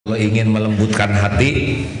Kalau ingin melembutkan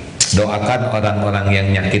hati, doakan orang-orang yang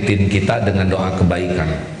nyakitin kita dengan doa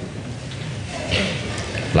kebaikan.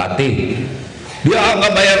 Latih, dia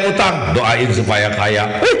nggak bayar utang, doain supaya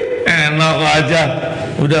kaya. Enak aja,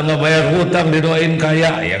 udah nggak bayar utang didoain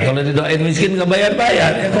kaya. Ya kalau didoain miskin nggak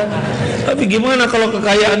bayar-bayar, ya kan? Tapi gimana kalau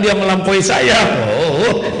kekayaan dia melampaui saya?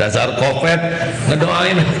 Oh, dasar kopet,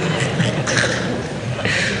 ngedoain.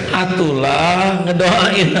 Atulah,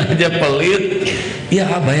 ngedoain aja pelit. Ya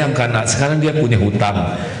bayangkan, sekarang dia punya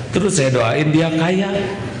hutang, terus saya doain dia kaya.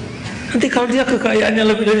 Nanti kalau dia kekayaannya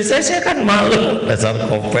lebih dari saya kan malu. Dasar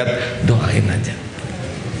kopet, doain aja.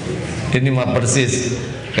 Ini mah persis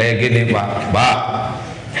kayak gini, Pak.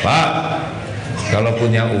 Pak, kalau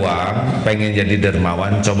punya uang, pengen jadi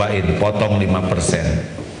dermawan, cobain potong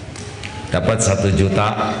 5%. Dapat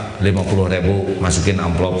 1.050.000, masukin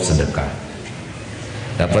amplop sedekah.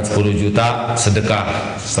 Dapat 10 juta,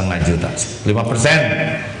 sedekah setengah juta,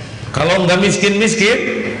 5%. Kalau nggak miskin-miskin,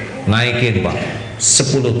 naikin, Pak,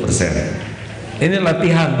 10%. Ini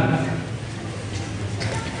latihan.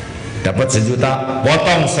 Dapat 1 juta,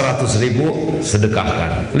 potong 100.000,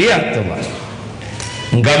 sedekahkan. Lihat coba.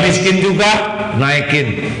 Nggak miskin juga,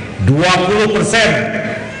 naikin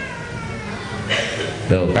 20%.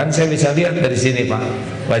 Tuh kan saya bisa lihat dari sini, Pak,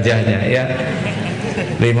 wajahnya ya.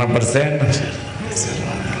 5%,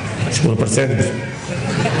 10%,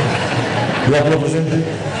 20%.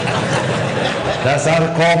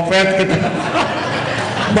 Dasar kopet kita.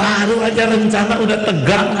 Baru aja rencana udah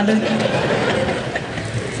tegang adanya.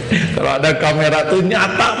 Kalau ada kamera tuh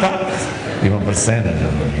nyata, Pak. 5%.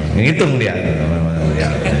 Ngitung dia.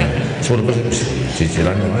 10%,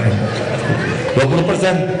 cicilan lumayan.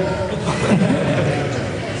 20%.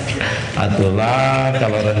 Atulah,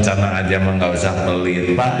 kalau rencana aja mah nggak usah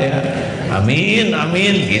pelit, Pak ya. Amin,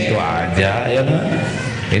 amin, gitu aja ya.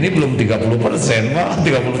 Ini belum 30%, Pak.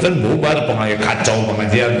 30% bubar, kacau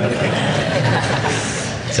pengajian.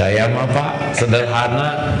 Saya mah, Pak,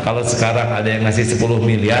 sederhana. Kalau sekarang ada yang ngasih 10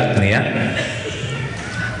 miliar nih ya,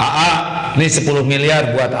 AA, nih 10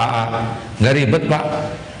 miliar buat AA, nggak ribet,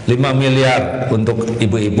 Pak. 5 miliar untuk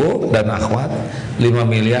ibu-ibu dan akhwat, 5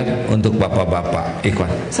 miliar untuk bapak-bapak ikhwan.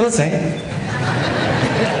 Selesai.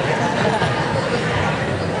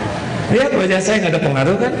 Lihat wajah saya nggak ada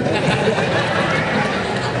pengaruh kan?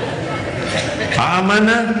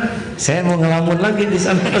 Mana? Saya mau ngelamun lagi di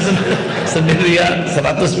sana sendirian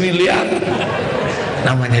 100 miliar.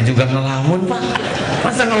 Namanya juga ngelamun, Pak.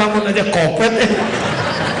 Masa ngelamun aja kopet ya?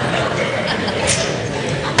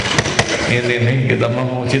 Ini nih, kita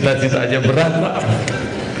mau cita-cita aja berat, Pak.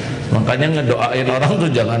 Makanya ngedoain orang tuh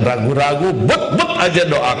jangan ragu-ragu, bet aja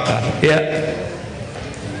doakan ya.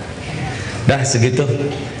 Dah segitu.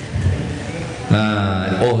 Nah,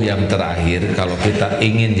 yang terakhir, kalau kita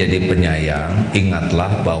ingin jadi penyayang,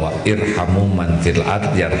 ingatlah bahwa irhamu man fil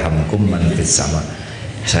ard yarhamkum man fis sama.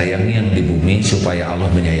 Sayangi yang di bumi supaya Allah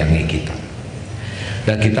menyayangi kita.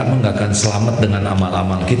 Dan kita nggak akan selamat dengan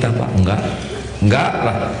amal-amal kita, Pak. Enggak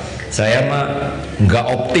lah. Saya mah nggak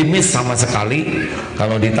optimis sama sekali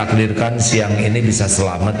kalau ditakdirkan siang ini bisa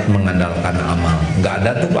selamat mengandalkan amal. Nggak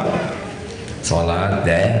ada tuh, Pak. Sholat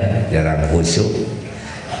jarang khusyuk,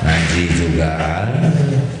 ngaji juga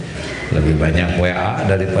lebih banyak WA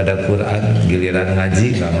daripada Quran. Giliran ngaji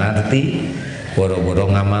nggak ngerti, boro-boro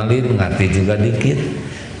ngamalin, ngerti juga dikit.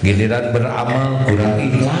 Giliran beramal kurang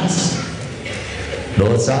ikhlas,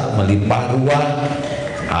 dosa melimpah ruah.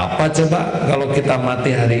 Apa coba kalau kita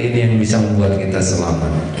mati hari ini yang bisa membuat kita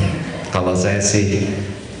selamat? Kalau saya sih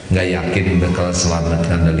nggak yakin bakal selamat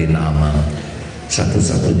ngandelin amal.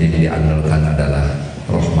 Satu-satunya yang diandalkan adalah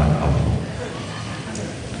rahmat Allah.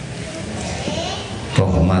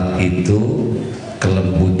 Rohmat itu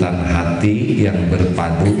kelembutan hati yang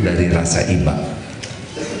berpadu dari rasa iba.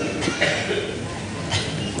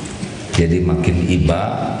 Jadi makin iba,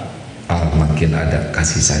 makin ada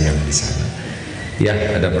kasih sayang di sana. Ya,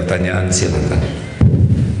 ada pertanyaan silakan.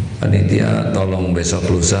 Panitia, tolong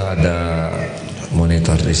besok lusa ada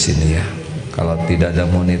monitor di sini ya. Kalau tidak ada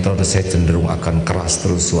monitor, saya cenderung akan keras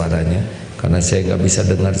terus suaranya karena saya nggak bisa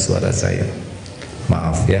dengar suara saya.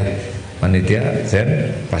 Maaf ya, panitia,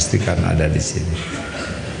 saya pastikan ada di sini.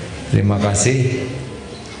 Terima kasih.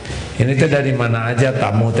 Ini teh dari mana aja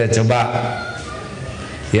tamu teh, coba?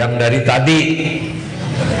 Yang dari tadi.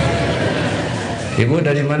 Ibu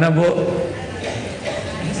dari mana, Bu?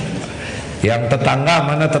 Yang tetangga,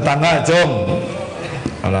 mana tetangga, Cung?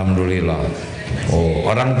 Alhamdulillah. Oh,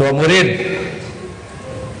 orang tua murid,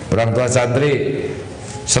 orang tua santri.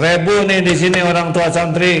 1000 nih di sini orang tua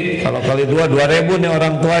santri. Kalau kali 2, 2000 nih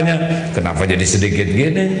orang tuanya. Kenapa jadi sedikit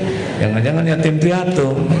gini? Jangan-jangan yatim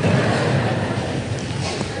piatu.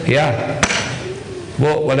 Ya,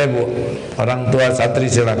 Bu, boleh Bu. Orang tua santri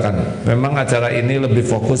silakan. Memang acara ini lebih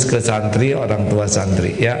fokus ke santri, orang tua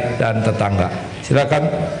santri ya, dan tetangga. Silakan.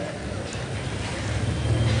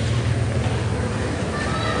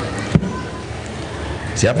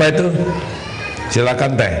 Siapa itu?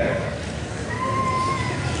 Silakan teh.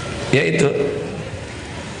 Ya itu.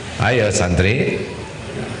 Ayo santri.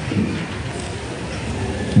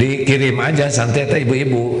 Dikirim aja santri atau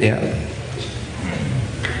ibu-ibu ya.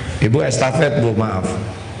 Ibu estafet Bu, maaf.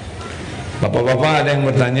 Bapak-bapak ada yang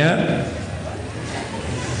bertanya?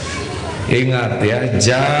 Ingat ya,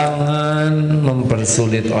 jangan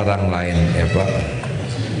mempersulit orang lain ya Pak.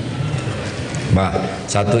 Mbak,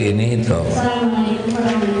 satu ini itu.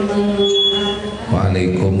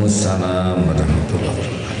 Waalaikumsalam warahmatullahi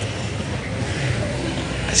wabarakatuh.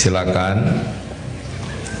 Silakan.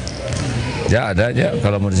 Ya ada aja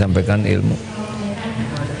kalau mau disampaikan ilmu.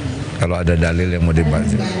 Kalau ada dalil yang mau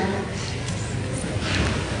dibaca.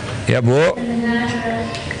 Ya Bu.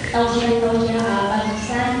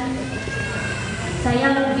 Saya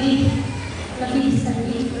lebih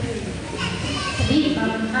sedih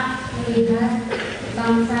bangsa melihat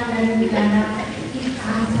bangsa dan negara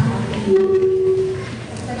kita saat ini.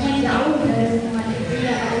 Rasanya jauh dari semua itu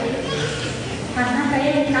ya Allah. Karena saya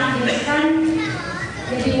ditakdirkan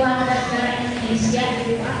jadi warga negara Indonesia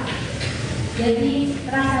gitu Pak. Jadi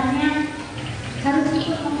rasanya harus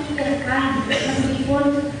ikut memikirkan meskipun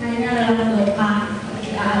hanya lewat doa seperti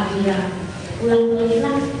Alhamdulillah.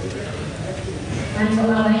 Ulang-ulang dan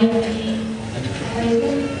Surabaya di apa itu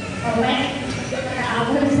oleh kata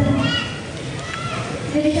Allah.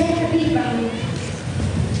 Jadi saya sedih banget.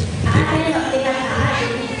 Saya nggak lihat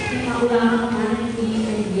ini lima ulama kemarin di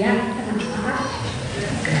media kenapa?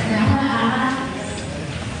 Karena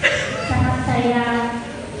sangat saya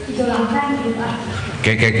idolakan gitu Pak.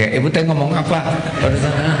 Oke, Ibu teh ngomong apa?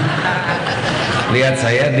 Barusan lihat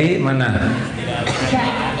saya di mana?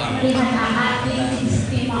 Lihat di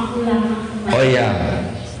istimewa ulama. Oh iya,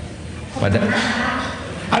 pada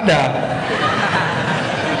ada.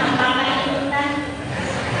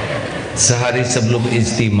 Sehari sebelum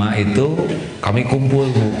istimewa itu kami kumpul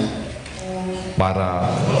Bu,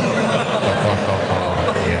 para tokoh-tokoh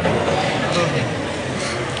ya.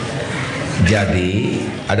 Jadi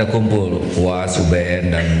ada kumpul UAS,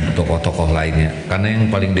 UBN dan tokoh-tokoh lainnya. Karena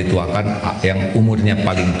yang paling dituakan, yang umurnya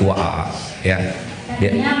paling tua AA, ya.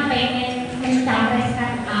 Tadinya pengen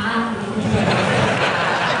mencapreskan AA.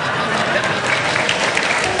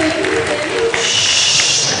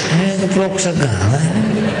 Keprok segala.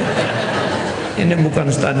 Ini bukan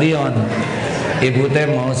stadion. Ibu teh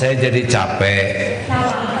mau saya jadi capek.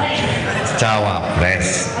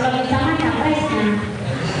 Cawapres. Kalau bisa mah capresnya.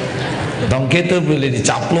 Dong gitu boleh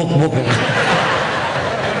dicapluk Bu.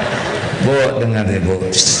 Bu, dengar ya Bu.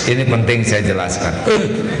 Ini penting saya jelaskan.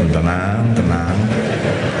 Tenang.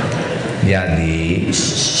 Jadi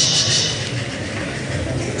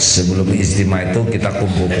sebelum istimewa itu kita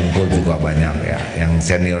kumpul-kumpul juga banyak ya. Yang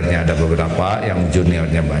seniornya ada beberapa, yang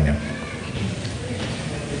juniornya banyak.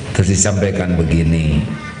 Terus disampaikan begini.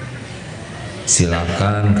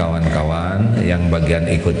 Silakan kawan-kawan yang bagian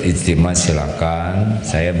ikut istimewa silakan,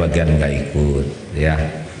 saya bagian nggak ikut ya.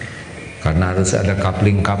 Karena harus ada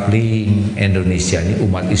kapling-kapling. Indonesia ini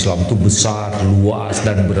umat Islam itu besar, luas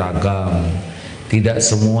dan beragam. Tidak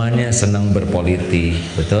semuanya senang berpolitik,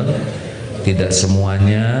 betul? Tidak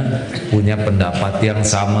semuanya punya pendapat yang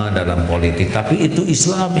sama dalam politik, tapi itu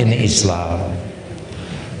Islam, ini Islam.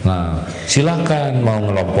 Nah, silakan mau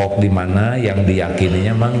ngelompok di mana yang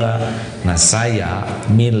diyakininya mangga. Nah, saya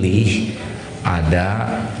milih ada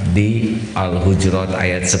di Al-Hujurat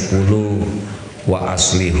ayat 10, wa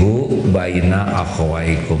aslihu baina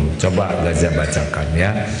akhwaikum. Coba Gaza bacakan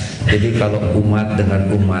ya. Jadi kalau umat dengan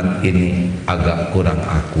umat ini agak kurang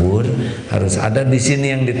akur, harus ada di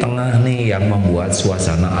sini yang di tengah nih yang membuat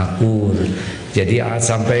suasana akur. Jadi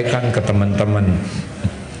sampaikan ke teman-teman,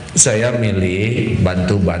 saya milih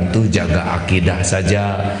bantu-bantu jaga akidah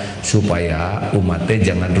saja supaya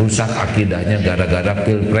umatnya jangan rusak akidahnya gara-gara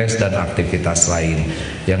pilpres dan aktivitas lain.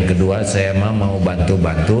 Yang kedua, saya mau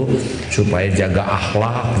bantu-bantu supaya jaga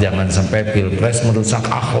akhlak, jangan sampai pilpres merusak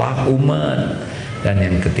akhlak umat. Dan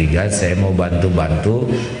yang ketiga, saya mau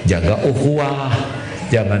bantu-bantu jaga ukhuwah,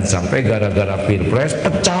 jangan sampai gara-gara pilpres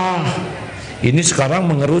pecah. Ini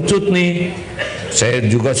sekarang mengerucut nih. Saya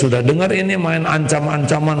juga sudah dengar ini main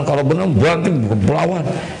ancam-ancaman, kalau benar berarti berlawan.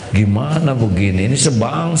 Gimana begini? Ini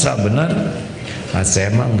sebangsa benar. Nah,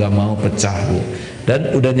 saya mah nggak mau pecah Bu.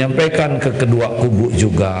 Dan udah nyampaikan ke kedua kubu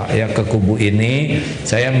juga. Ya, ke kubu ini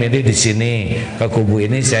saya milih di sini, ke kubu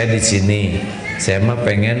ini saya di sini. saya mah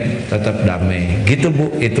pengen tetap damai gitu Bu,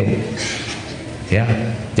 itu ya.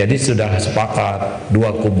 Jadi sudah sepakat dua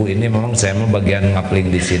kubu ini, memang saya mah bagian ngapling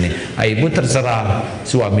di sini. Ibu terserah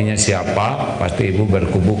suaminya siapa, pasti ibu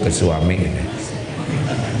berkubu ke suami.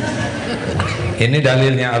 Ini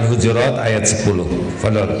dalilnya Al-Hujurat ayat 10.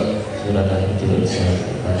 Fadol. Surat Al-Hujurat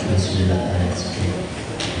ayat 10.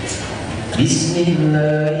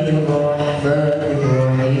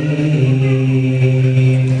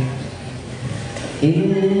 Bismillahirrahmanirrahim.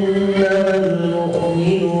 Innamal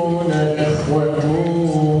mu'minuna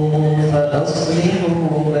ikhwatun fa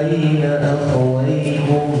aslihu baina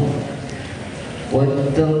akhawaykum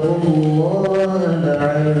wattaqullaha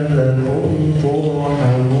la'allakum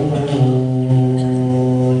turhamun.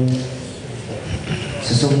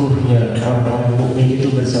 Sesungguhnya orang-orang mukmin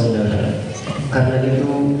itu bersaudara. Karena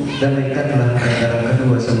itu damaikanlah antara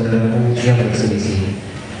kedua saudaramu yang berselisih,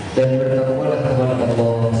 dan bertakwalah kepada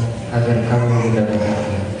Allah agar kamu mendapatkan.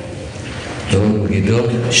 Tuh begitu.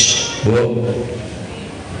 Bu,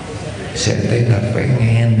 saya teh nggak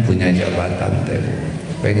pengen punya jabatan teh Bu.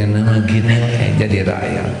 Pengen nama gini jadi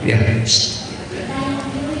rakyat ya.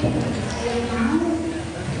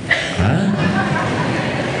 Hah?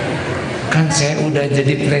 Kan saya udah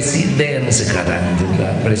jadi presiden sekarang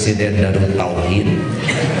juga, presiden dari Tauhid.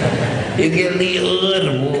 Ya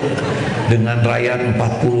liur Bu, dengan rakyat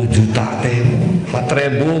 40 juta teh,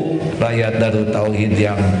 4.000 rakyat dari Tauhid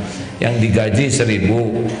yang digaji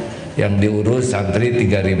 1.000, yang diurus santri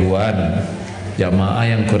 3.000-an. Jamaah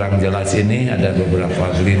yang kurang jelas ini ada beberapa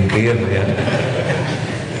gelintir ya.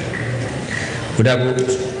 Udah Bu,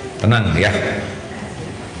 tenang ya.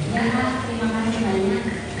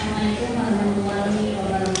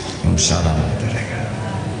 Salam.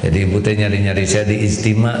 Jadi ibu teh nyari-nyari saya di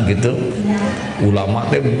istimewa gitu. Ulama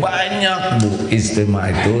teh banyak Bu. Istimewa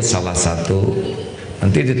itu salah satu.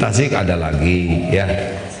 Nanti di Tasik ada lagi ya.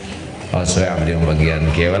 Oh, saya ambil yang bagian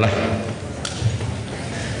kiewa lah.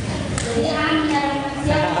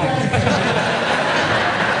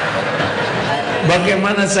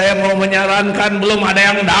 Bagaimana saya mau menyarankan, belum ada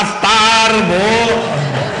yang daftar Bu.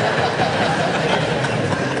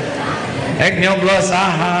 Nyoblos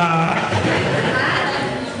saha.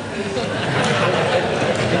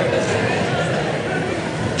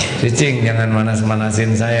 Cicing, jangan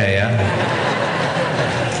manas-manasin saya ya.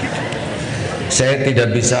 Saya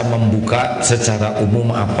tidak bisa membuka secara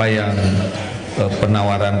umum apa yang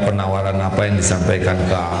penawaran-penawaran apa yang disampaikan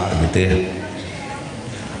ke A gitu ya.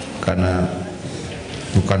 Karena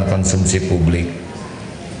bukan konsumsi publik.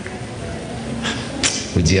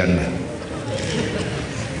 Ujian lah.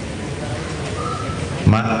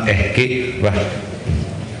 Ki, wah.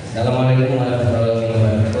 Assalamualaikum warahmatullahi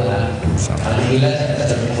wabarakatuh. Alhamdulillah saya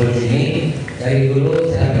bisa berkumpul di sini. Dari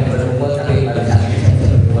dulu saya akan berkumpul, tapi pada saat ini saya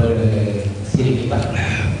bisa berkumpul di sini Pak.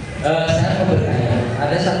 Saya mau bertanya,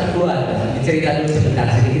 ada satu keluarga, cerita dulu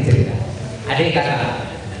sebentar, sedikit cerita. Adik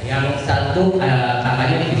kakak, yang satu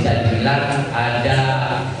kakaknya bisa dibilang ada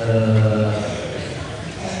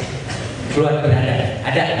keluarga berada,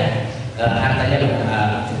 ada hartanya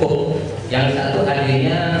cukup. Yang satu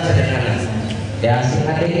adiknya sederhana. Ya, si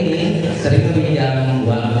adik ini sering pinjam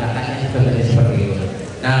uang kakaknya seperti itu.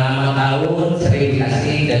 Nah, lama tahun sering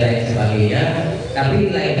dikasih dan lain sebagainya.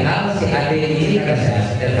 Tapi lain hal, si adik ini karena saya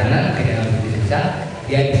sederhana, tidak begitu susah,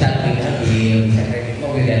 dia bisa beli mobil, bisa kredit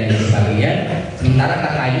mobil dan lain sebagainya. Sementara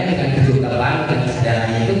kakaknya dengan kecukupan dan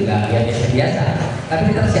kesadarannya itu enggak ya biasa.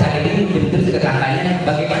 Tapi tetap si adik ini menuntut ke kakaknya,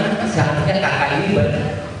 bagaimana seharusnya kakak ini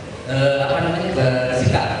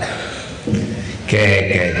bersikap.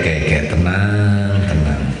 Tenang.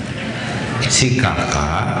 Si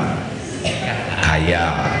kakak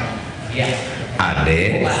kaya,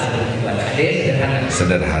 adik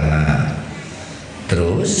sederhana.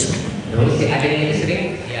 Terus si adik ini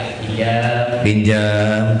sering ya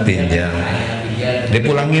pinjam.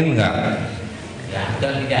 Dipulangin nggak? Ya,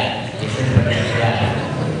 tidak.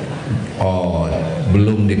 Oh,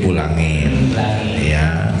 belum dipulangin.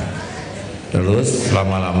 Ya. Terus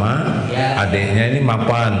lama-lama ya, adiknya ini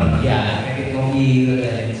mapan. Ya, kredit mobil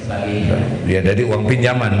dan lain sebagainya. Ya, dari uang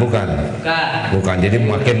pinjaman bukan? Bukan.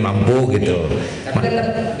 Jadi makin mampu gitu. Tapi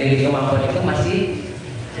tetap dari kemampuan itu masih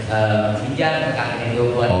pinjam ke kakek itu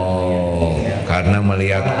buat. Oh, karena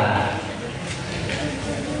melihat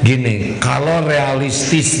gini, kalau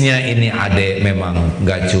realistisnya ini adik memang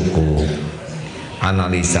nggak cukup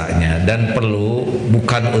analisanya dan perlu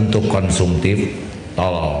bukan untuk konsumtif,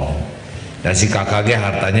 tolong. Dan si kakaknya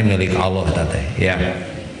hartanya milik Allah tadi, ya.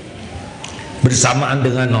 Bersamaan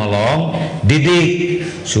dengan nolong, didik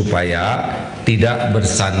supaya tidak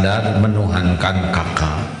bersandar menuhankan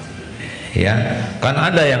kakak. Ya, kan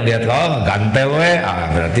ada yang lihat kalau gantel we,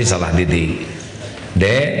 berarti salah didik. D,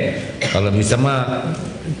 kalau bisa mah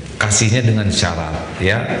kasihnya dengan syarat,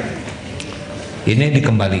 ya. Ini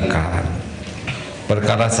dikembalikan.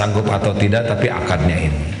 Perkara sanggup atau tidak, tapi akadnya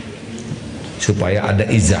ini, supaya ada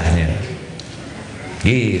izahnya.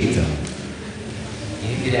 Gitu.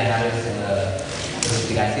 Ini tidak harus terus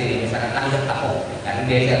dikasih, misalkan udah kapok, karena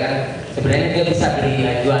dia kan sebenarnya dia bisa beli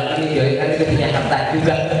jual ini, kan dia punya harta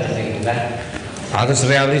juga, gitu kan. Harus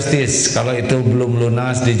realistis. Kalau itu belum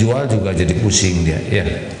lunas dijual juga jadi pusing dia, ya.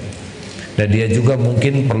 Dan dia juga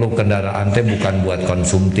mungkin perlu kendaraan teh bukan buat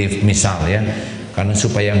konsumtif, misal ya, karena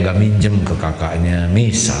supaya nggak minjem ke kakaknya,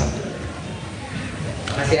 misal.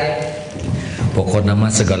 Makasih ya. Pokoknya mah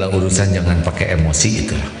segala urusan jangan pakai emosi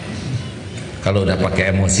itulah. Kalau udah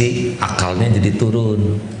pakai emosi, akalnya jadi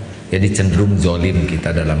turun, jadi cenderung zolim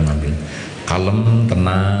kita dalam ngambil. Kalem,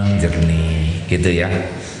 tenang, jernih, gitu ya.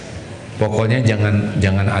 Pokoknya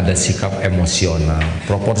jangan ada sikap emosional,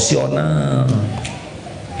 proporsional,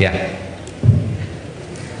 ya.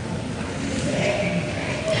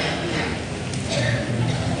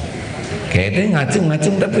 Kayaknya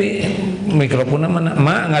ngacung tapi mikrofonnya mana?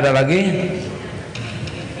 Mak nggak ada lagi.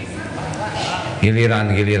 Giliran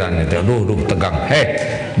itu, aduh tegang.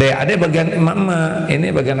 Deh, ada bagian emak, ini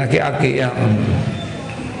bagian aki-aki ya.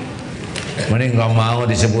 Mending nggak mau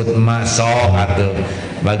disebut emak, sok atau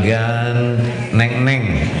bagian neng.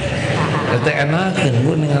 Itu enak kan,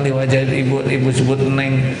 bu ningali wajah ibu sebut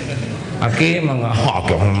neng. Aki emang nggak,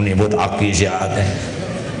 aku menyebut aki siapa?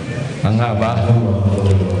 Enggak bah.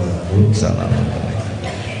 Salam.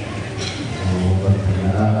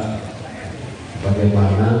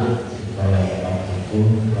 Bagaimana supaya orang itu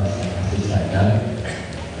rasa kasih sayang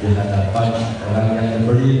di hadapan orang yang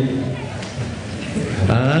nyebelin?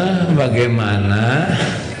 Bagaimana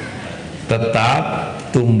tetap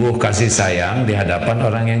tumbuh kasih sayang di hadapan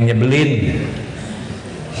orang yang nyebelin?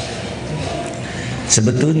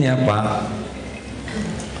 Sebetulnya Pak,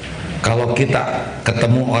 kalau kita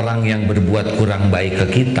ketemu orang yang berbuat kurang baik ke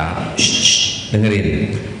kita,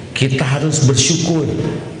 dengerin, kita harus bersyukur.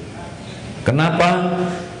 Kenapa?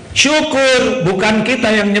 Syukur, bukan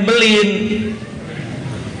kita yang nyebelin.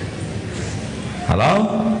 Halo?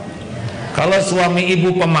 Kalau suami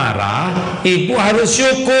ibu pemarah, ibu harus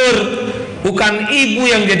syukur, bukan ibu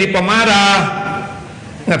yang jadi pemarah.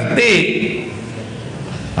 Ngerti?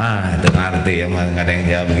 Itu ngerti ya, nggak ada yang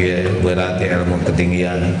jawab gitu, berarti ilmu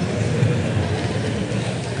ketinggian.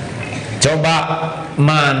 Coba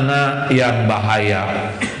mana yang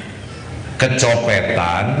bahaya,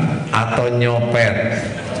 kecopetan atau nyopet?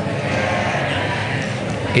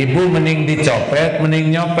 Ibu mending dicopet,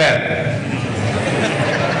 mending nyopet?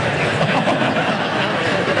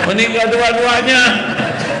 Mending dua-duanya.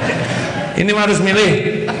 Ini harus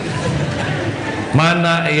milih.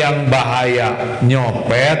 Mana yang bahaya,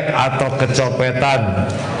 nyopet atau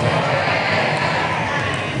kecopetan?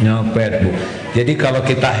 Nyopet, Bu. Jadi kalau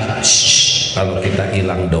kita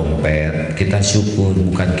hilang dompet, kita syukur,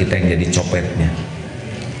 bukan kita yang jadi copetnya.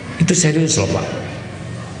 Itu serius loh Pak.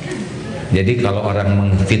 Jadi kalau orang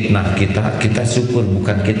mengfitnah kita, kita syukur,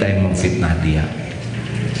 bukan kita yang mengfitnah dia.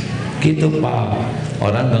 Gitu Pak.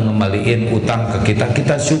 Orang ngembaliin utang ke kita,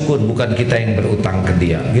 kita syukur, bukan kita yang berutang ke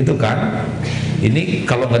dia. Gitu kan? Ini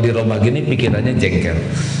kalau nggak dirubah gini pikirannya jengkel.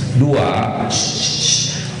 Dua,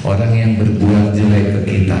 orang yang berbuat jelek ke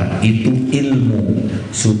kita itu ilmu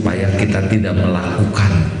supaya kita tidak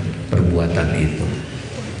melakukan perbuatan itu.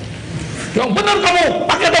 Yang benar kamu,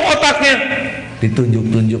 pakai dong otaknya.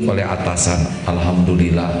 Ditunjuk-tunjuk oleh atasan.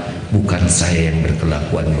 Alhamdulillah, bukan saya yang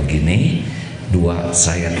berkelakuan begini. Dua,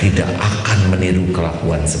 saya tidak akan meniru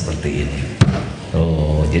kelakuan seperti ini.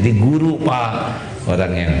 Oh, jadi guru Pak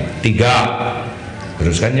orang yang. Tiga,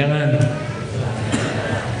 teruskan jangan.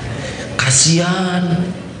 Kasihan.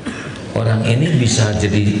 Orang ini bisa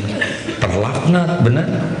jadi terlaknat, benar?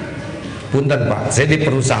 Punten Pak, saya di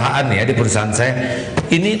perusahaan ya, di perusahaan saya.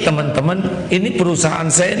 Ini teman-teman, ini perusahaan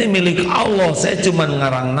saya ini milik Allah. Saya cuma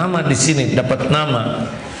ngarang nama di sini, dapat nama.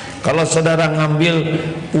 Kalau saudara ngambil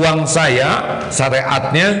uang saya,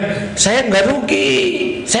 syariatnya, saya nggak rugi,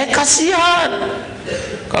 saya kasihan.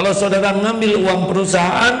 Kalau saudara ngambil uang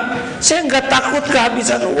perusahaan, saya nggak takut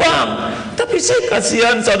kehabisan uang, tapi saya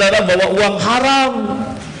kasihan saudara bawa uang haram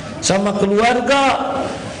sama keluarga,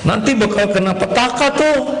 nanti bakal kena petaka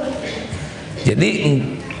tuh. Jadi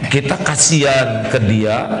kita kasihan ke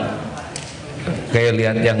dia, kayak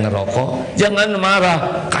lihat yang ngerokok, jangan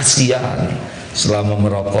marah, kasihan. Selama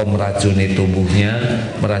merokok meracuni tubuhnya,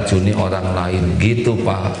 meracuni orang lain, gitu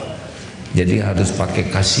Pak. Jadi harus pakai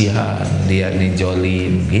kasihan, dia nih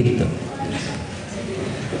jolim, gitu.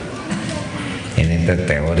 teh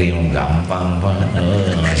teori gampang Pak.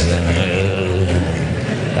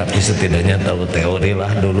 Tapi setidaknya tahu teori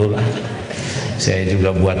lah dulu lah. Saya juga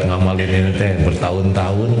buat ngamalin ini teh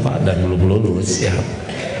bertahun-tahun Pak dan belum lulus ya.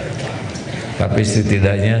 Tapi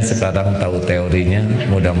setidaknya sekarang tahu teorinya,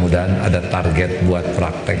 mudah-mudahan ada target buat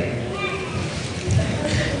praktek.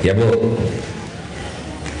 Ya Bu.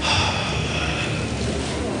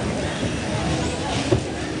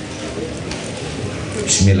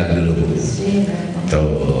 Bismillah dulu Bu.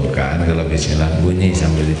 Tuh kan kalau bismillah bunyi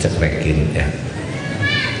sambil dicekrekin ya.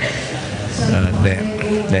 Dek.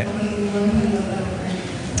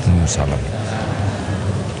 Salam.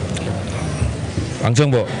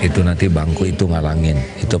 Langsung Bu, itu nanti bangku itu ngalangin,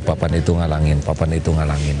 itu papan itu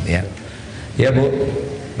ngalangin ya. Ya Bu,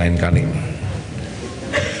 lain kali.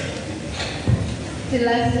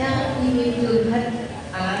 Jelasnya ingin curhat,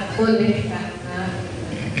 boleh kakak.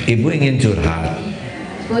 Ibu ingin curhat.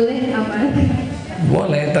 Boleh apa?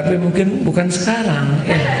 Boleh, tapi mungkin bukan sekarang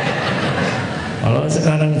ya. Kalau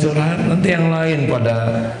sekarang curhat nanti yang lain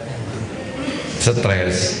pada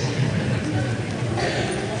stres.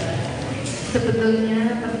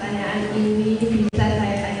 Sebetulnya pertanyaan ini bisa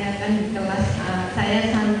saya tanyakan di kelas A.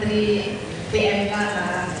 Saya santri PMK.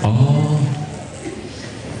 Oh,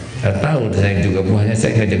 saya tahu, saya juga buahnya,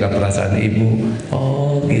 saya nggak jaga perasaan ibu.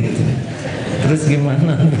 Oh gitu. Terus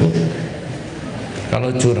gimana Bu?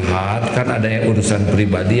 Kalau curhat kan ada yang urusan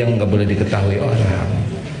pribadi yang nggak boleh diketahui orang.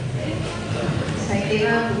 Saya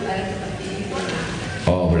kira bukan seperti itu.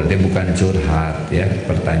 Oh, berarti bukan curhat ya,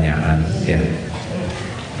 pertanyaan ya.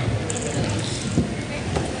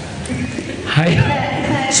 Hai,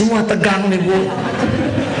 semua tegang nih Bu.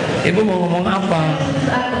 Ibu mau ngomong apa?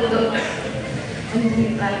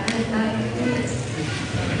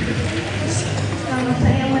 Kalau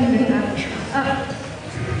saya mendengar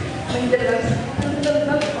menjelaskan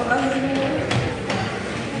tentang orang tua.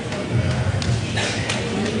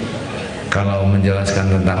 Kalau menjelaskan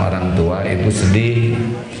tentang orang tua, Ibu sedih.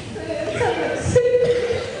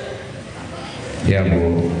 Ya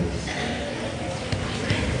Bu.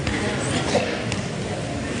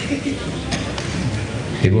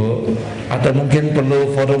 Ibu, atau mungkin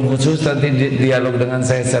perlu forum khusus nanti dialog dengan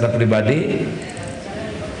saya secara pribadi.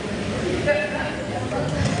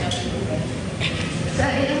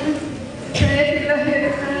 Saya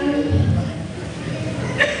dilahirkan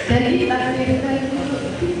dan dilahirkan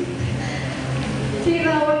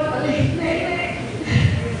dirawat oleh nenek.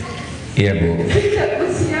 Iya Bu. Sejak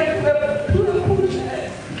usia 2 bulan.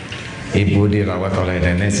 Ibu dirawat oleh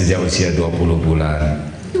nenek sejak usia 20 bulan.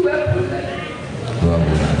 2 bulan. 2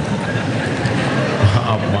 bulan.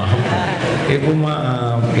 Maaf. Ibu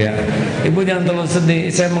maaf ya. Ibu jangan terlalu sedih.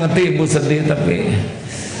 Saya mengerti Ibu sedih, tapi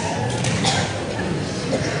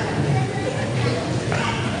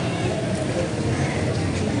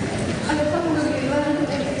Alhamdulillah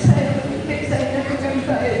saya dengan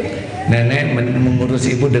baik. nenek mengurus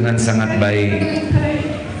Ibu dengan sangat baik.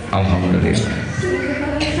 Alhamdulillah.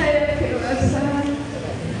 Setelah saya dewasa,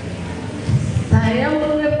 saya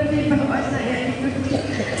mengerti bahwa saya itu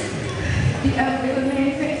diambil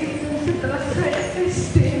nenek itu setelah saya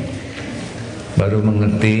SD. Baru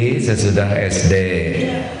mengerti sesudah SD.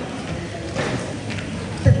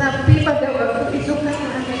 Tetapi pada waktu itu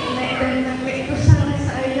karena nenek dan kakek itu sangat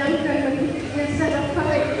sayang dan mendidiknya sangat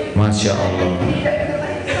baik. Masya Allah. Tidak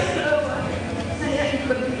terasa bahwa saya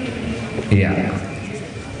seperti ini. Iya.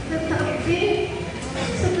 Tetapi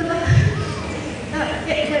setelah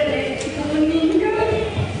kakek dan nenek itu meninggal,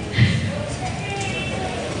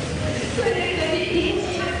 saya jadi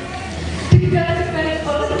ingat tinggalkan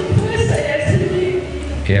orang tua saya sendiri.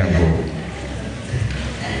 Iya Bu.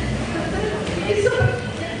 Tetapi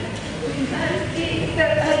sepertinya nanti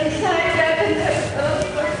dari saya dan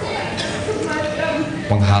semacam.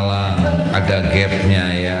 Penghalang, ada gapnya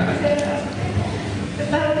ya.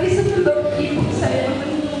 Tetapi sebelum ibu saya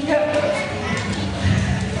meninggal,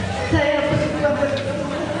 saya berdua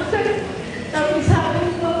bertemu dan kami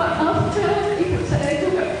saling memaafkan. Ibu saya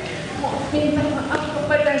juga mau minta maaf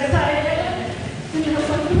kepada saya.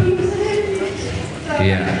 Kenapa dulu saya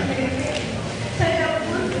Iya. Saya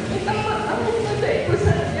pun minta maaf kepada ibu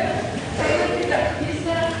saya karena tidak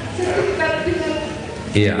bisa sedekat dengan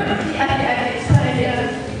Iya. adik-adik saya.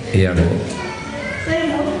 Iya Bu. Saya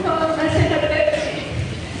mohon nasihat dari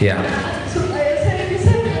Iya. supaya saya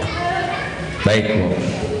bisa benar. Baik Bu.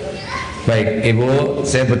 Baik Ibu,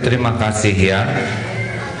 saya berterima kasih ya.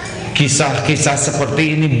 Kisah-kisah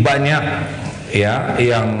seperti ini banyak ya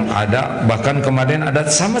yang ada, bahkan kemarin ada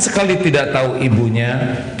sama sekali tidak tahu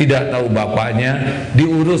ibunya, tidak tahu bapaknya,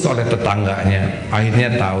 diurus oleh tetangganya,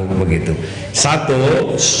 akhirnya tahu begitu.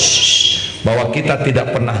 Satu, bahwa kita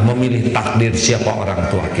tidak pernah memilih takdir siapa orang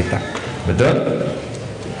tua kita. Betul?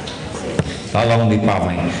 Tolong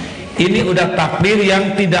dipahami. Ini udah takdir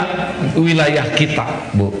yang tidak wilayah kita,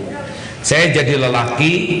 Bu. Saya jadi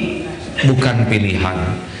lelaki bukan pilihan.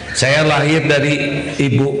 Saya lahir dari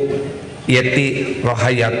Ibu Yeti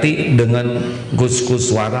Rohayati dengan Gus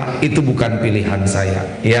Kuswara, itu bukan pilihan saya,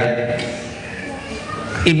 ya.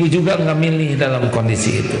 Ibu juga nggak milih dalam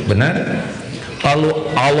kondisi itu, benar? Kalau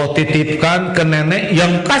Allah titipkan ke nenek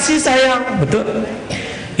yang kasih sayang, betul?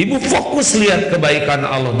 Ibu fokus lihat kebaikan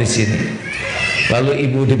Allah di sini. Lalu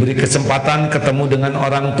ibu diberi kesempatan ketemu dengan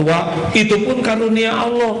orang tua, itu pun karunia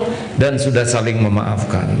Allah, dan sudah saling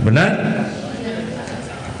memaafkan, benar?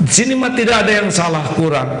 Di sini mah tidak ada yang salah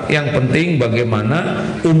kurang. Yang penting bagaimana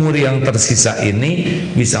umur yang tersisa ini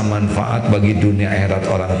bisa manfaat bagi dunia akhirat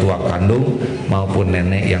orang tua kandung maupun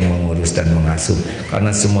nenek yang mengurus dan mengasuh. Karena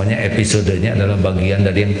semuanya episodenya adalah bagian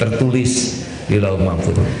dari yang tertulis di Lauh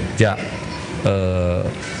Mahfuz. Ya,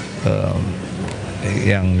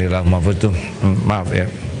 yang di Lauh Mahfuz itu, maaf ya,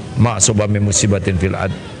 ma'asubah min musibatin fil ad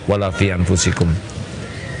wala fi anfusikum.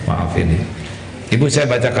 Maaf ini. Ibu, saya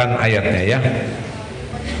bacakan ayatnya ya.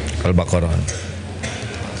 Al-Baqarah.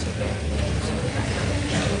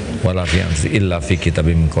 Wala fi illa fi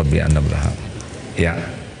kitabim min qabli an nabraha. Ya.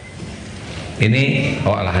 Ini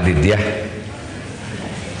Al-Hadid ya.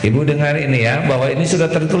 Ibu dengar ini ya, bahwa ini sudah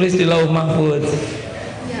tertulis di Lauh Mahfuz.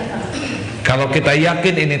 Kalau kita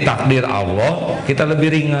yakin ini takdir Allah, kita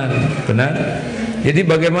lebih ringan, benar? Jadi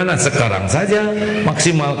bagaimana sekarang saja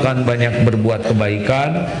maksimalkan banyak berbuat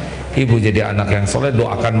kebaikan. Ibu jadi anak yang soleh,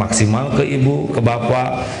 doakan maksimal ke ibu, ke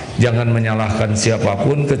bapak. Jangan menyalahkan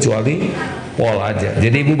siapapun kecuali pol aja.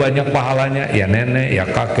 Jadi ibu banyak pahalanya, ya nenek, ya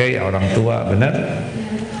kakek, ya orang tua, benar?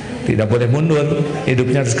 Tidak boleh mundur,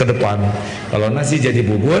 hidupnya harus ke depan. Kalau nasi jadi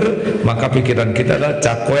bubur, maka pikiran kita adalah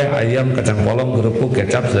cakwe, ayam, kacang polong, kerupuk,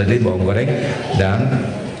 kecap, jadi bawang goreng, dan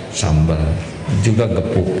sambal. Juga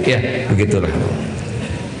gepuk, ya begitulah.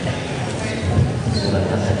 Surat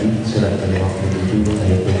Hati, surat ke-57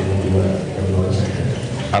 ayat 22 dan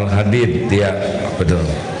 21. Al-Hadid, ya betul.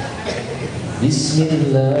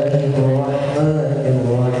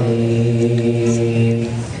 Bismillahirrahmanirrahim.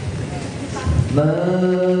 Ma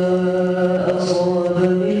asaba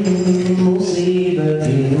min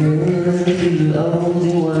musibatin fil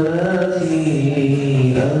ardi wa la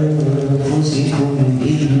fi anfusikum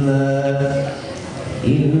illa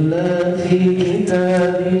fi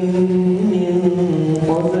kitabin min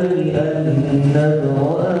qabli an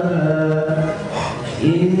nabra'aha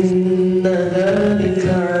inna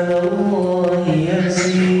dhalika 'ala Allahi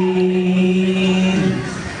yasir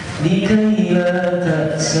likay la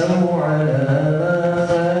ta'saw 'ala ma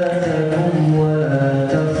fatakum wa la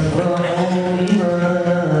tafrahu bima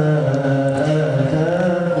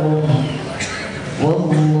atakum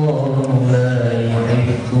wallahu la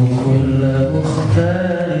yuhibbu kulla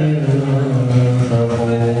mukhtalin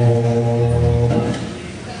fakhur.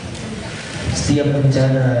 Setiap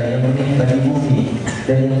bencana yang menimpa di bumi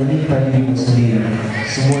dan yang menimpa dirimu sendiri,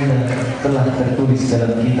 semuanya telah tertulis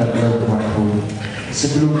dalam kitab Lauh Mahfuz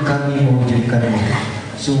sebelum kami mewujudkanmu.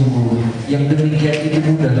 Sungguh yang demikian itu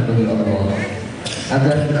mudah bagi Allah,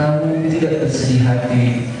 agar kamu tidak bersedih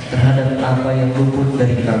hati terhadap apa yang luput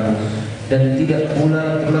dari kamu, dan tidak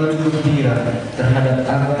pula terlalu gembira terhadap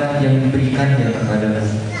apa yang diberikannya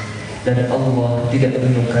kepadamu. Dan Allah tidak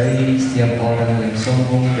menyukai setiap orang yang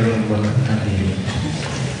sombong dan membanggakan diri.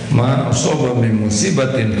 Ma asaba min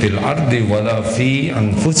musibatin fil ardi wala fi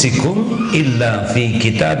anfusikum illa fi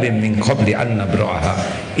kitabin min qabli an nabra'aha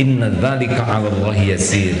inna dzalika 'ala Allahi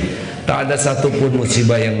yasir. Tak ada satupun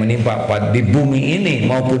musibah yang menimpa di bumi ini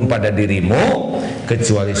maupun pada dirimu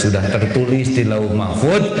kecuali sudah tertulis di Lauh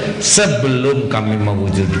Mahfuz sebelum kami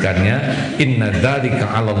mewujudkannya. Inna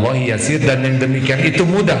dzalika 'ala Allahi yasir, dan yang demikian itu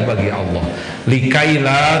mudah bagi Allah.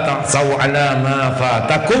 Likaila ta'sau 'ala ma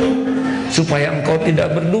fatakum, supaya engkau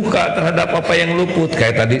tidak berduka terhadap apa yang luput.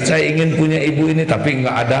 Kayak tadi saya ingin punya ibu ini tapi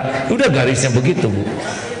nggak ada, udah garisnya begitu, Bu.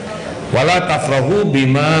 Wala tafrahu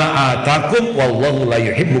bima atakum wallahu la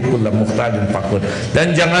yuhibbu kulla mukhtalin fakhur.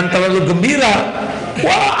 Dan jangan terlalu gembira,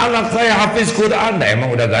 wah anak saya hafiz Quran. Nah,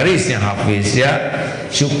 emang udah garisnya hafiz ya.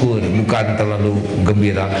 Syukur, bukan terlalu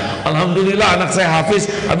gembira. Alhamdulillah anak saya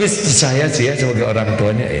hafiz. Habis saya sih ya sebagai orang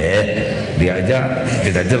tuanya, dia aja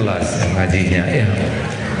tidak jelas ngajinya ya.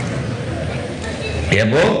 Ya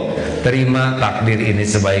Bu, terima takdir ini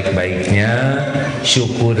sebaik-baiknya.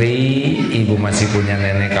 Syukuri ibu masih punya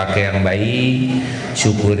nenek kakek yang baik.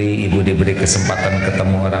 Syukuri ibu diberi kesempatan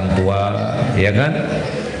ketemu orang tua, ya kan?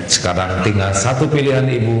 Sekarang tinggal satu pilihan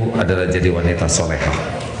ibu adalah jadi wanita solehah.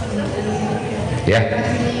 Ya,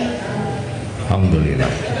 Alhamdulillah.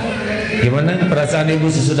 Gimana perasaan ibu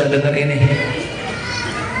sesudah dengar ini?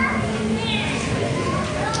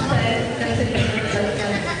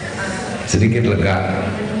 Sedikit lega,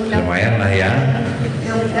 lumayan lah ya.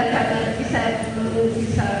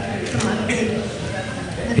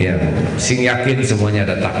 Ya, sing yakin semuanya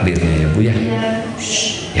ada takdirnya ya Bu ya.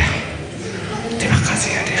 Ya, terima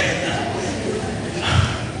kasih ya.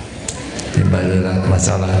 Ini balik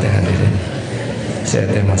masalah teh hadirin. Saya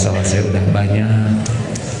teh masalah saya udah banyak.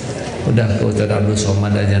 Udah ke Ustaz Abdul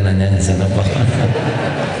Somad aja nanya sana Pak.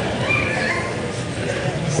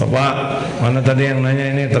 Bapak, mana tadi yang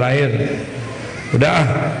nanya ini terakhir? Udah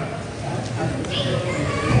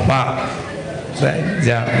Pak,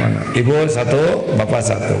 saya mana? Ibu satu, Bapak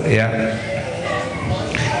satu, ya.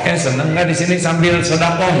 Seneng nggak di sini sambil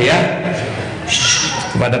sedekah ya?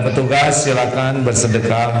 Kepada petugas silakan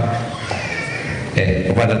bersedekah.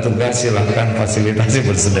 Kepada tugas silakan fasilitasi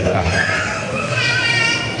bersedekah.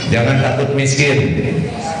 Jangan takut miskin.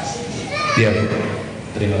 Ya.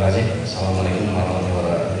 Terima kasih. Assalamualaikum warahmatullahi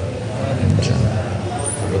wabarakatuh.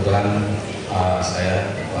 Kebetulan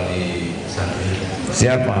saya wali santri.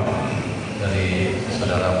 Siapa? Dari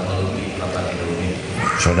saudara Melatih ini.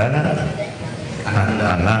 Saudara?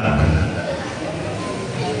 Anak.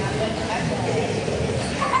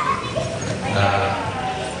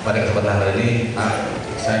 Pada kesempatan hari ini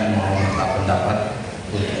saya mau minta pendapat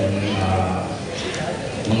untuk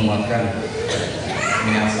menguatkan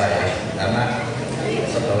niat saya, karena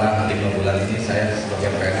setelah 5 bulan ini saya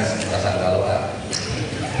sebagai PNS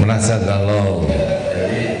merasa galau.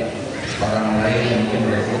 Jadi orang lain mungkin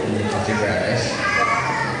berebut untuk masih PNS,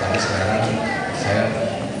 tapi sekarang saya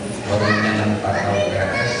baru menyenang 4 tahun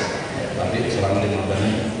PNS, tapi selama 5 bulan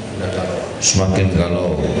ini udah galau. Semakin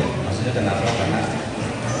galau. Maksudnya kenapa? Karena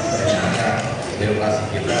ternyata birokrasi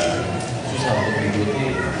kita susah untuk diikuti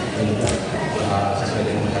untuk sesuai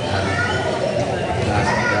dengan kata Hati. Nah,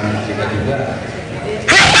 dan kita juga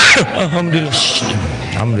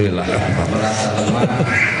Alhamdulillah merasa lemah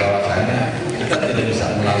bahwasanya kita tidak bisa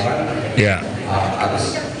melawan arus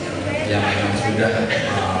yang sudah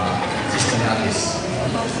sistematis.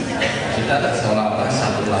 Kita seolah-olah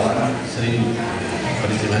satu lawan 1000,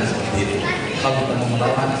 peristiwanya seperti itu. Kalau kita mau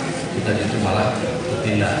melawan, kita justru malah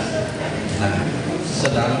bertindak. Nah,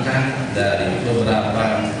 sedangkan dari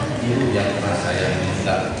beberapa guru yang pernah saya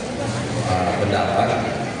minta pendapat,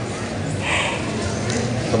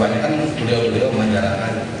 kebanyakan beliau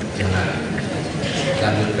menyarankan jangan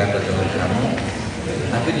lanjutkan perjalanan kamu,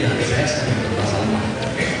 tapi di hati saya sedang bermasalah.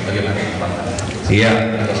 Bagaimana Pak? Iya.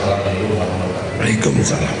 Assalamualaikum warahmatullahi wabarakatuh.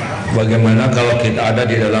 Waalaikumsalam. Bagaimana kalau kita ada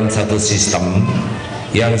di dalam satu sistem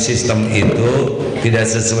yang sistem itu tidak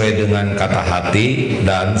sesuai dengan kata hati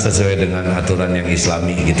dan sesuai dengan aturan yang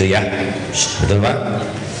Islami gitu ya? Betul Pak?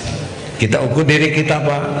 Kita ukur diri kita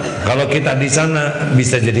Pak. Kalau kita di sana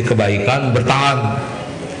bisa jadi kebaikan, bertahan.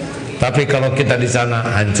 Tapi kalau kita di sana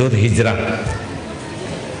hancur, hijrah.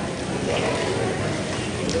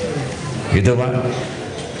 Gitu Pak.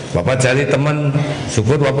 Bapak cari teman,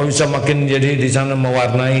 syukur Bapak bisa makin jadi di sana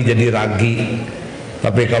mewarnai, jadi ragi.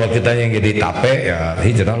 Tapi kalau kita yang jadi tape, ya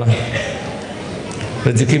hijrah lah.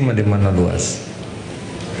 Rezeki mah di mana luas.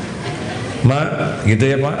 Gitu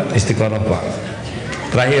ya Pak, istiqoroh Pak.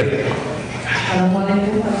 Terakhir.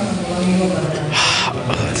 Assalamualaikum warahmatullahi wabarakatuh.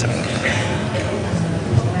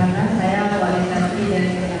 Karena saya wali santri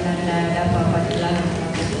dari ada Bapak Jelas.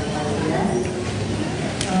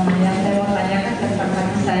 Yang saya mau tanyakan tentang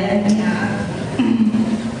hati saya ini ya.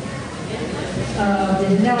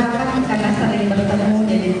 Biasanya orang kan karena sering bertemu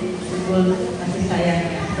jadi timbul kasih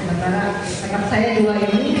sayangnya. Sementara kakak saya 2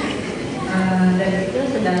 ini dari itu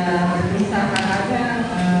sudah berpisah, kakaknya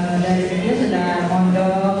dari dia sudah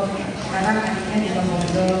mondok, sekarang anaknya juga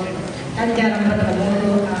mondok, kan jarang bertemu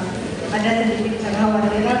tuh. Ada sedikit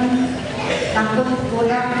kekhawatiran takut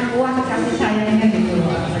kurang kuat kasih sayangnya gitu.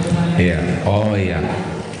 Iya. Oh iya.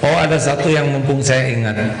 Oh ada satu yang mumpung saya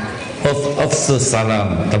ingat. Afsus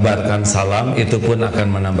salam, tebarkan salam, itu pun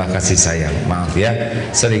akan menambah kasih sayang. Maaf ya,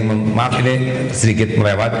 maaf ini sedikit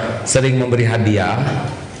melewat. Sering memberi hadiah,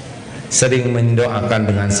 sering mendoakan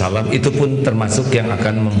dengan salam, itu pun termasuk yang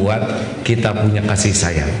akan membuat kita punya kasih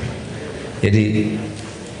sayang. Jadi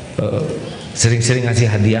sering-sering ngasih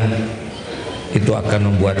hadiah, itu akan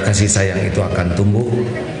membuat kasih sayang itu akan tumbuh,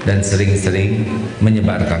 dan sering-sering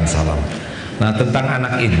menyebarkan salam. Nah tentang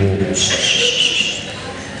anak ibu,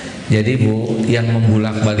 jadi Bu, yang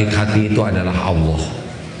membulak-balik hati itu adalah Allah.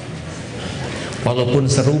 Walaupun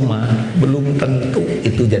serumah, belum tentu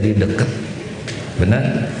itu jadi dekat.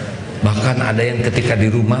 Benar? Bahkan ada yang ketika di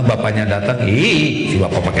rumah bapaknya datang, si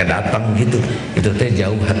bapak pakai datang gitu. Itu teh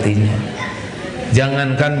jauh hatinya.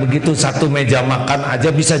 Jangankan begitu, satu meja makan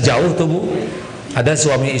aja bisa jauh tuh Bu. Ada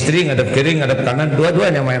suami istri ngadep kiri ngadep kanan,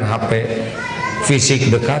 dua-duanya main HP.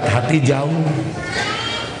 Fisik dekat, hati jauh.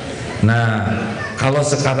 Nah, kalau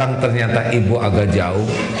sekarang ternyata ibu agak jauh,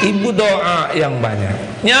 ibu doa yang banyak,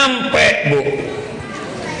 nyampe Bu.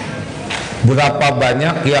 Berapa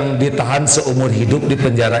banyak yang ditahan seumur hidup di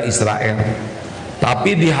penjara Israel,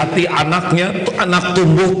 tapi di hati anaknya, anak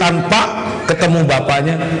tumbuh tanpa ketemu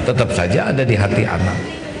bapaknya, tetap saja ada di hati anak.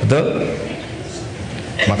 Betul?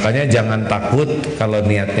 Makanya jangan takut kalau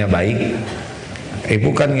niatnya baik. Ibu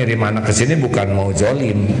kan ngirim anak ke sini bukan mau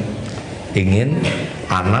zolim, ingin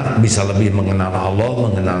anak bisa lebih mengenal Allah,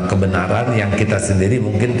 mengenal kebenaran yang kita sendiri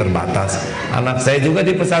mungkin terbatas. Anak saya juga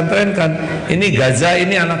di pesantren kan, ini Gaza,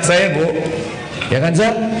 ini anak saya Bu, ya kan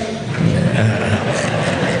Zah?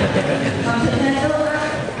 Maksudnya itu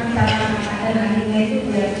antara dan anaknya itu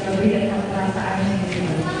lebih dekat perasaannya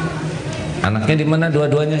gitu. Anaknya di mana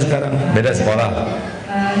dua-duanya sekarang? Beda sekolah?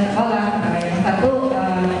 Sekolah, yang satu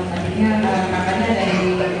adiknya kakaknya dari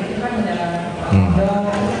itu kan udah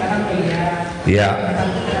sekarang kuliah. Iya.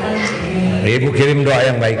 Ibu kirim doa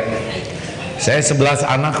yang baik. Saya 11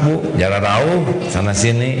 anak Bu, jarak jauh sana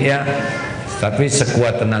sini ya. Tapi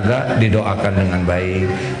sekuat tenaga didoakan dengan baik.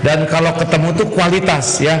 Dan kalau ketemu tuh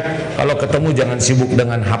kualitas ya. Kalau ketemu jangan sibuk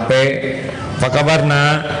dengan HP. Apa kabar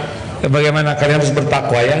nak? Bagaimana kalian harus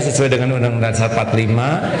bertakwa ya sesuai dengan Undang-Undang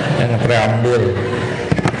 45 yang preambul.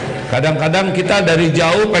 Kadang-kadang kita dari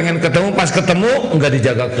jauh pengen ketemu, pas ketemu enggak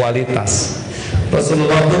dijaga kualitas.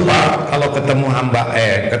 Rasulullah itu Pak, kalau ketemu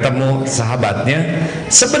ketemu sahabatnya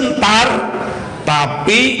sebentar,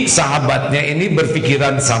 tapi sahabatnya ini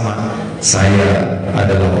berpikiran sama. Saya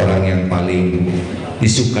adalah orang yang paling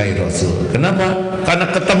disukai Rasul. Kenapa? Karena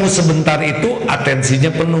ketemu sebentar itu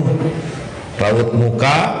atensinya penuh. Raut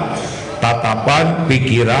muka, tatapan,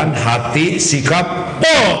 pikiran, hati, sikap,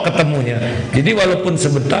 ketemunya. Jadi walaupun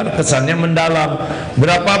sebentar kesannya mendalam.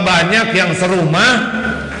 Berapa banyak yang serumah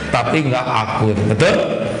tapi nggak akur, betul?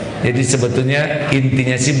 Jadi sebetulnya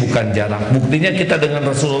intinya sih bukan jarak. Buktinya kita dengan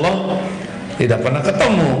Rasulullah tidak pernah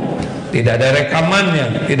ketemu, tidak ada rekamannya,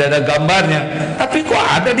 tidak ada gambarnya, tapi kok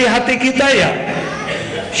ada di hati kita ya.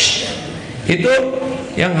 Itu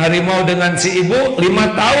yang harimau dengan si ibu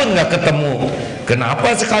 5 tahun nggak ketemu.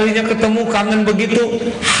 Kenapa sekalinya ketemu kangen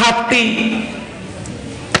begitu? Hati.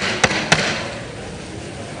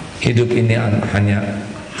 Hidup ini hanya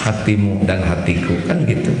hatimu dan hatiku, kan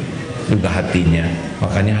gitu. Juga hatinya.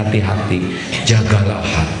 Makanya hati-hati, jagalah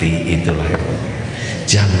hati, itulah ya.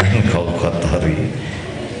 Jangan kau kotori.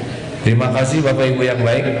 Terima kasih Bapak Ibu yang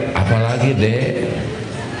baik. Apalagi deh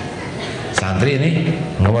santri ini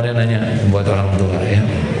nggak boleh nanya buat orang tua ya.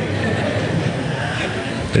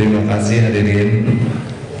 Terima kasih hadirin.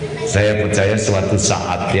 Saya percaya suatu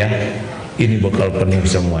saat ya ini bakal penuh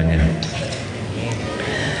semuanya.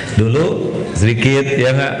 Dulu sedikit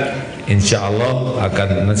ya nggak, insya Allah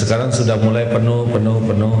akan. Nah, sekarang sudah mulai penuh.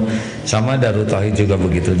 Sama Darut Tauhid juga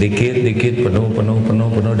begitu, dikit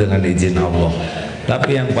penuh dengan izin Allah.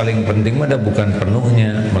 Tapi yang paling penting ada bukan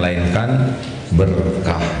penuhnya, melainkan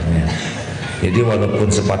berkahnya. Jadi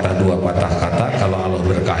walaupun sepatah dua patah kata, kalau Allah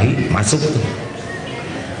berkahi masuk tuh.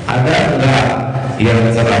 Ada enggak yang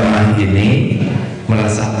ceramah ini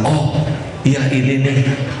merasa oh iya ini nih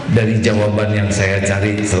dari jawaban yang saya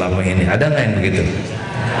cari selama ini? Ada nggak yang begitu?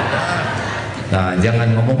 Nah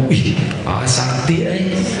jangan ngomong ih sakti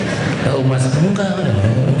tahu masalah, enggak.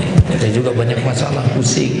 Saya juga banyak masalah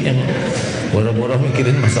pusing yang boro-boro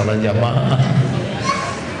mikirin masalah jamaah.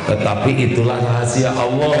 Tetapi itulah rahasia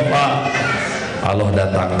Allah Pak. Allah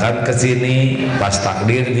datangkan ke sini, pas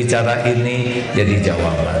takdir bicara ini jadi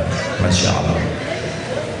jawaban. Masya Allah.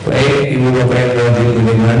 Baik ibu bapak yang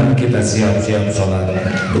berhubungan, kita siap-siap sholat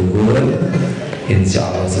duhur. Insya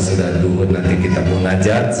Allah sesudah duhur nanti kita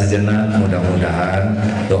munajat sejenak. Mudah-mudahan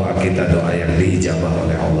doa kita doa yang diijabah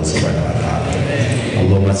oleh Allah Subhanahu Wa Taala.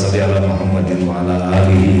 Allahumma shalli ala Muhammadin wa ala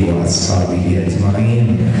alihi wa ashabihi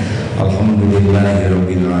ajma'in.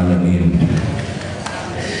 Alhamdulillahirabbil alamin.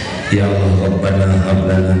 Ya Allah Rabbana hab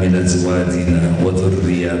lana min azwajina wa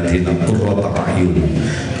dhurriyyatina qurrata a'yun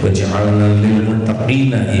waj'alna lil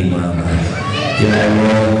muttaqina imama. Ya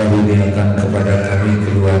Allah, karuniakan kepada kami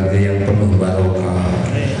keluarga yang penuh barokah,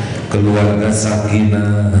 keluarga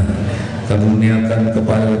sakinah. Karuniakan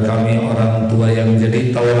kepada kami orang tua yang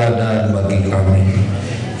jadi tauladan bagi kami.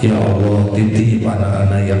 Ya Allah, titip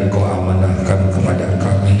anak-anak yang Kau amanahkan kepada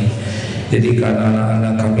kami. Jadikan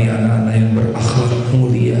anak-anak kami anak-anak yang berakhlak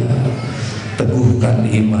mulia. Teguhkan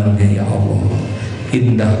imannya ya Allah.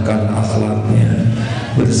 Indahkan akhlaknya.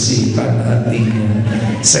 bersihkan hatinya,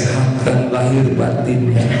 sehatkan lahir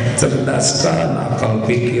batinnya, cerdaskan akal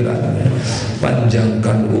pikirannya,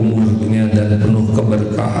 panjangkan umurnya dan penuh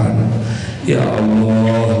keberkahan. Ya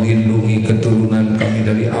Allah, lindungi keturunan kami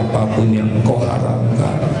dari apapun yang Engkau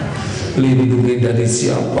haramkan. Lindungi dari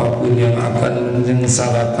siapapun yang akan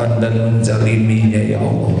menyengsarakan dan menjaliminya, ya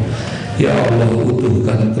Allah. Ya Allah,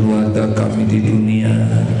 utuhkan keluarga kami di dunia.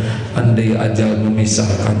 Andai ajal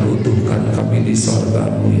memisahkan, utuhkan kami di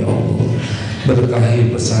sorga-Mu, ya Allah.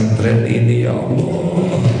 Berkahi pesantren ini, ya Allah.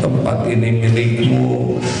 Tempat ini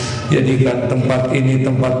milik-Mu. Jadikan tempat ini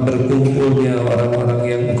tempat berkumpulnya orang-orang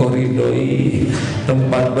yang Engkau ridhoi,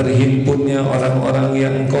 tempat berhimpunnya orang-orang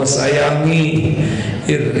yang Engkau sayangi.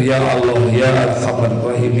 Ya Allah, ya Arhamar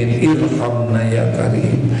Rahimin, irhamna ya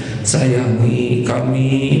Karim. Sayangi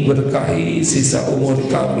kami, berkahi sisa umur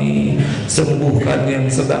kami, sembuhkan yang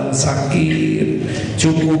sedang sakit,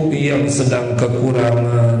 cukupi yang sedang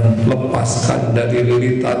kekurangan, lepaskan dari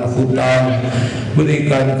lilitan hutang,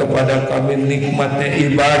 berikan kepada kami nikmatnya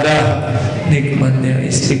ibadah, nikmatnya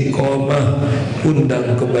istiqomah,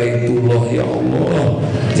 undang ke Baitullah, ya Allah.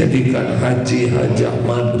 Jadikan haji hajah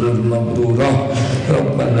mabrur mabrurah.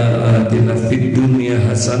 Rabbana atina fid dunya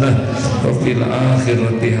hasanah wa fil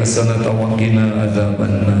akhirati hasanah wa qina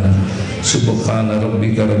adzabannar. Subhana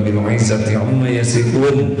rabbika rabbil izzati amma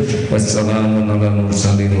yasifun, wassalamun alal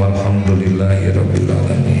mursalin walhamdulillahi rabbil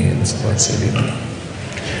alamin.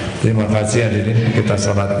 Terima kasih hadirin, kita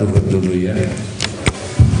salat dulu ya.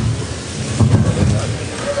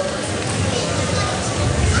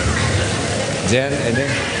 Jen, ini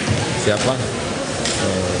siapa?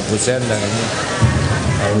 Husen dan ini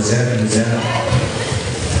Husen.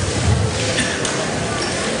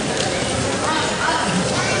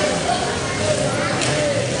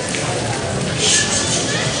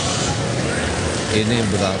 Ini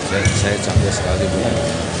berat, saya capek sekali bu.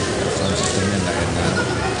 Sound sistemnya nggak enak.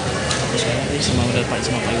 Semua udah Pak,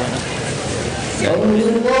 semua Pak Iwan.